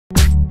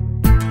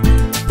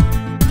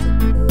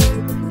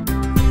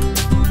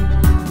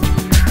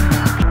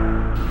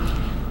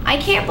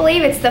can't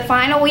believe it's the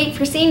final week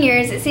for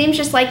seniors. It seems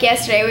just like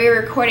yesterday we were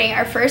recording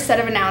our first set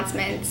of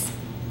announcements.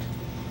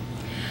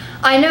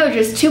 I know,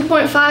 just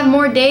 2.5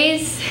 more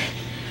days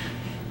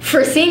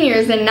for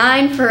seniors and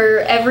 9 for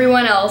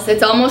everyone else.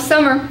 It's almost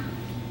summer.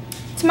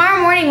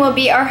 Tomorrow morning will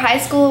be our high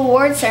school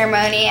award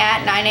ceremony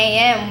at 9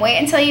 a.m. Wait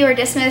until you are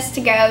dismissed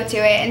to go to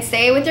it and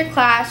stay with your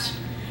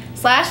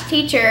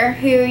class/teacher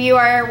who you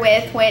are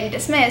with when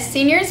dismissed.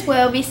 Seniors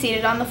will be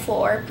seated on the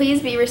floor.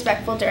 Please be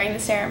respectful during the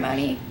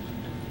ceremony.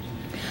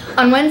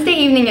 On Wednesday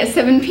evening at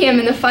 7 p.m.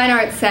 in the Fine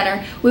Arts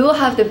Center, we will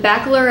have the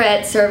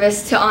baccalaureate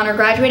service to honor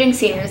graduating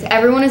seniors.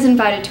 Everyone is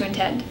invited to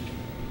attend.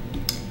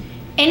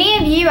 Any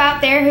of you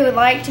out there who would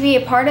like to be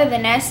a part of the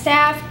NEST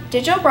staff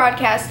digital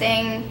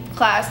broadcasting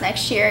class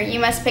next year, you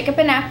must pick up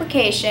an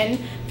application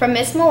from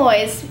Miss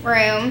Malloy's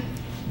room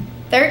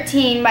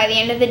 13 by the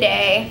end of the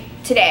day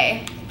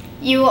today.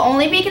 You will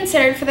only be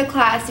considered for the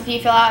class if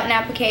you fill out an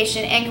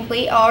application and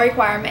complete all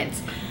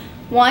requirements.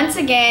 Once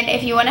again,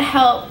 if you want to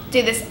help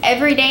do this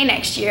every day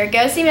next year,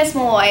 go see Miss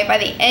Malloy by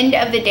the end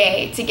of the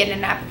day to get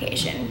an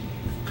application.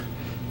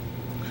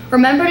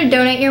 Remember to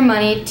donate your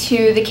money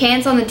to the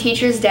cans on the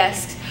teacher's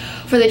desks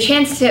for the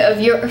chance of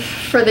your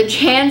favorite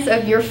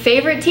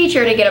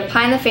teacher to get a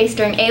pie in the face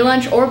during A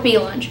lunch or B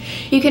lunch.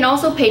 You can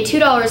also pay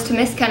 $2 to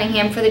Miss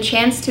Cunningham for the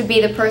chance to be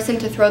the person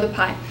to throw the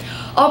pie.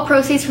 All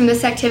proceeds from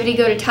this activity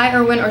go to Ty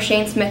Irwin or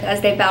Shane Smith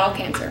as they battle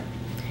cancer.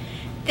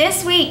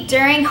 This week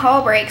during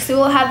hall breaks, we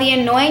will have the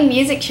Annoying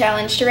Music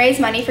Challenge to raise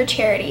money for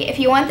charity. If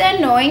you want the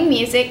annoying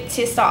music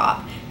to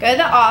stop, go to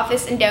the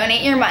office and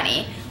donate your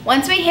money.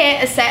 Once we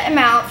hit a set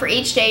amount for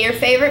each day, your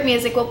favorite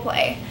music will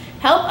play.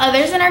 Help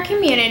others in our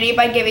community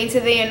by giving to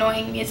the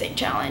Annoying Music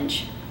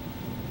Challenge.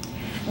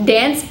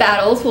 Dance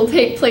battles will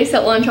take place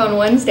at lunch on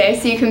Wednesday,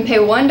 so you can pay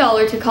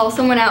 $1 to call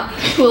someone out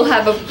who will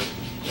have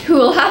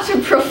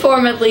to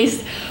perform at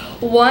least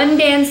one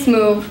dance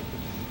move,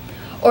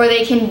 or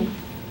they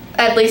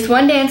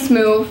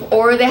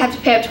have to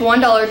pay up to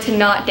 $1 to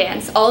not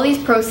dance. All these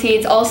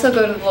proceeds also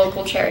go to the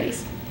local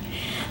charities.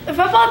 The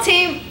football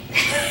team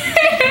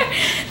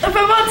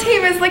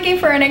is looking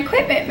for an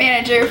equipment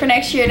manager for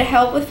next year to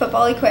help with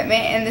football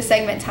equipment and the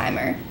segment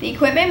timer. The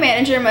equipment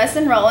manager must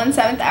enroll in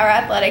 7th hour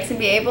athletics and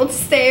be able to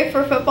stay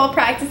for football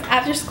practice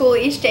after school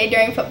each day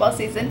during football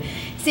season.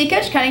 See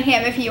Coach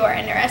Cunningham if you are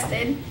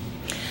interested.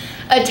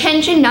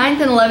 Attention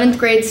 9th and 11th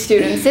grade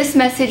students, this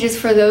message is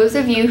for those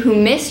of you who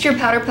missed your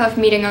Powder Puff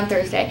meeting on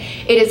Thursday.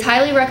 It is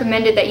highly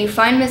recommended that you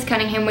find Miss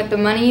Cunningham with the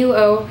money you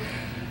owe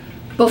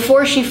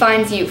before she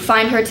finds you.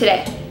 Find her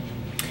today.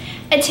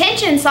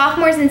 Attention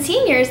sophomores and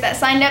seniors that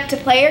signed up to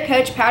play or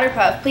coach Powder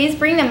Puff, please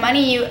bring the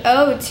money you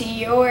owe to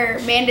your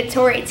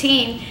mandatory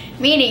team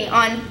meeting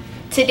on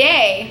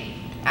today,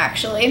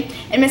 actually,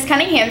 in Miss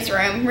Cunningham's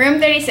room, room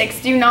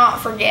 36. Do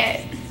not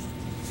forget.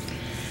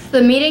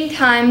 The meeting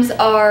times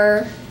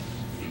are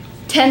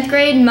 10th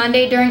grade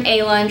Monday during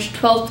A lunch,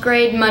 12th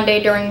grade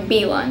Monday during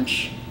B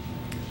lunch.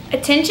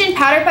 Attention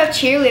Powder Puff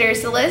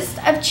cheerleaders, the list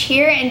of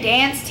cheer and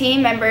dance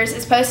team members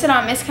is posted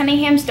on Miss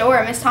Cunningham's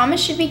door. Miss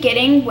Thomas should be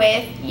getting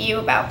with you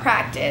about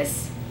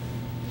practice.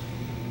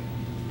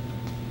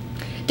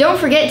 Don't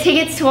forget,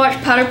 tickets to watch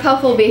Powder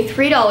Puff will be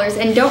 $3,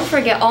 and don't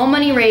forget all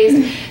money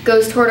raised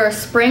goes toward our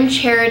spring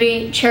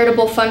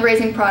charitable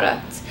fundraising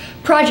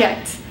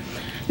projects.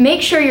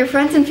 Make sure your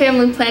friends and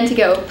family plan to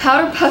go.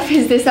 Powder Puff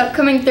is this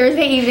upcoming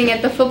Thursday evening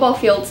at the football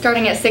field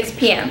starting at 6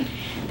 p.m.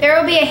 There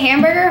will be a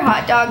hamburger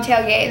hot dog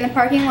tailgate in the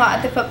parking lot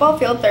at the football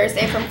field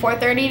Thursday from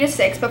 4:30 to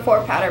 6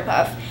 before Powder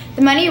Puff.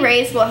 The money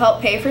raised will help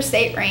pay for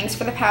state rings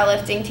for the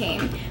powerlifting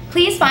team.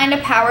 Please find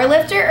a power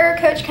lifter or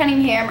Coach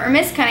Cunningham or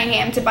Miss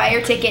Cunningham to buy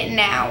your ticket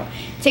now.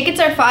 Tickets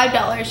are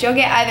 $5. You'll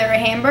get either a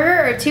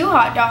hamburger or 2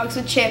 hot dogs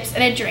with chips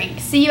and a drink.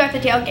 See you at the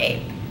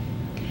tailgate.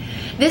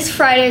 This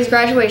Friday is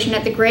graduation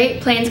at the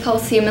Great Plains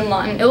Coliseum in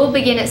Lawton. It will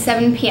begin at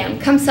 7 p.m.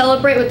 Come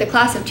celebrate with the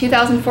class of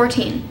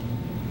 2014.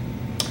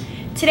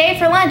 Today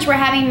for lunch, we're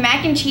having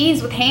mac and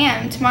cheese with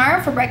ham.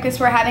 Tomorrow for breakfast,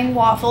 we're having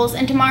waffles.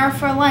 And tomorrow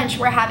for lunch,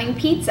 we're having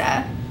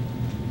pizza.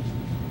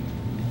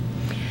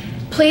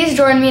 Please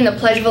join me in the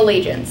Pledge of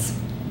Allegiance.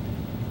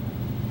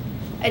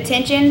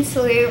 Attention,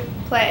 salute,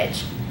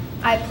 pledge.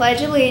 I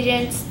pledge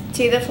allegiance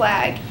to the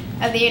flag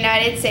of the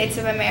United States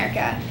of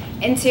America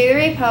and to the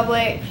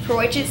republic for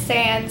which it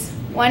stands,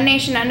 one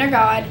nation under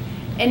God,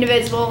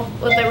 indivisible,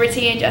 with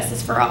liberty and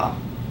justice for all.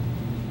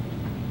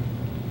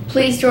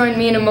 Please join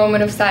me in a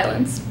moment of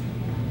silence.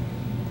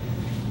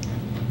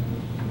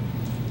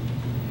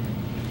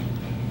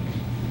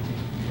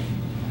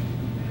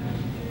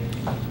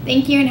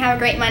 Thank you and have a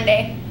great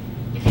Monday.